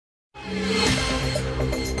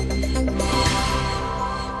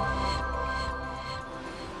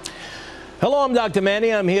Hello, I'm Dr.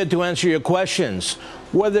 Manny. I'm here to answer your questions.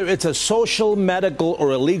 Whether it's a social, medical,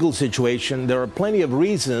 or a legal situation, there are plenty of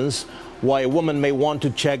reasons why a woman may want to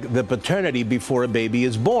check the paternity before a baby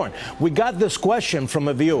is born. We got this question from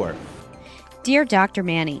a viewer. Dear Dr.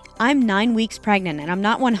 Manny, I'm 9 weeks pregnant and I'm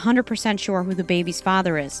not 100% sure who the baby's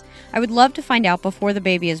father is. I would love to find out before the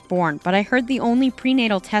baby is born, but I heard the only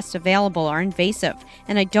prenatal tests available are invasive,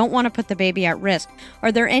 and I don't want to put the baby at risk.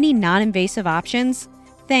 Are there any non-invasive options?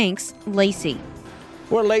 Thanks, Lacey.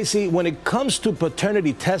 Well, Lacey, when it comes to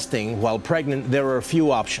paternity testing while pregnant, there are a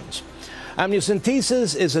few options.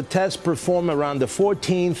 Amniocentesis is a test performed around the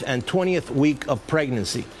 14th and 20th week of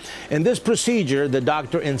pregnancy. In this procedure, the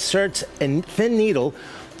doctor inserts a thin needle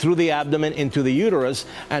through the abdomen into the uterus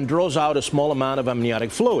and draws out a small amount of amniotic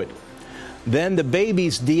fluid. Then the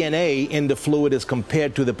baby's DNA in the fluid is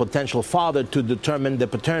compared to the potential father to determine the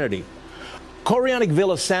paternity. Chorionic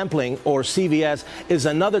villus sampling, or CVS, is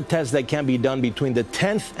another test that can be done between the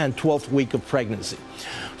 10th and 12th week of pregnancy.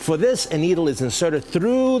 For this, a needle is inserted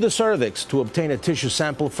through the cervix to obtain a tissue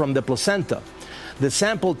sample from the placenta. The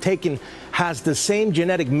sample taken has the same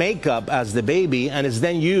genetic makeup as the baby and is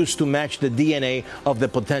then used to match the DNA of the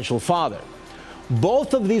potential father.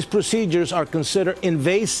 Both of these procedures are considered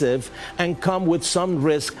invasive and come with some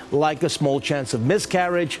risk, like a small chance of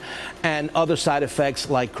miscarriage and other side effects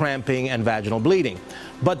like cramping and vaginal bleeding.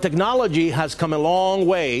 But technology has come a long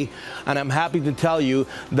way, and I'm happy to tell you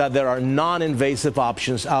that there are non-invasive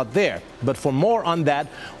options out there. But for more on that,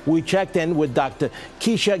 we checked in with Dr.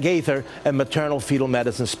 Keisha Gaither, a maternal fetal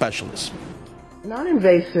medicine specialist.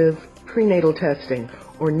 Non-invasive prenatal testing,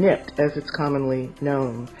 or NIPT as it's commonly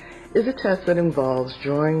known, is a test that involves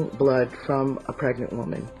drawing blood from a pregnant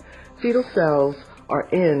woman. Fetal cells are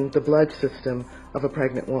in the blood system of a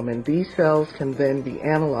pregnant woman. These cells can then be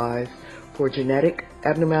analyzed for genetic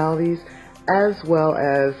abnormalities as well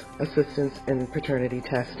as assistance in paternity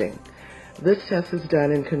testing. This test is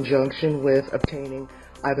done in conjunction with obtaining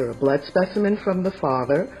either a blood specimen from the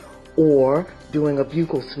father or doing a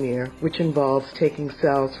buccal smear, which involves taking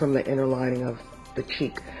cells from the inner lining of the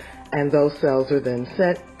cheek. And those cells are then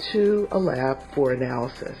sent to a lab for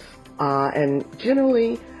analysis. And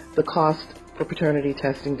generally, the cost for paternity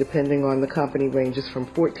testing, depending on the company, ranges from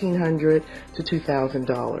 $1,400 to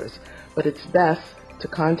 $2,000. But it's best to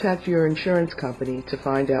contact your insurance company to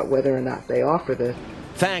find out whether or not they offer this.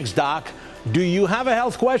 Thanks, Doc. Do you have a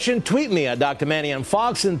health question? Tweet me at Dr. Manny on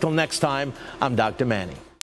Fox. Until next time, I'm Dr. Manny.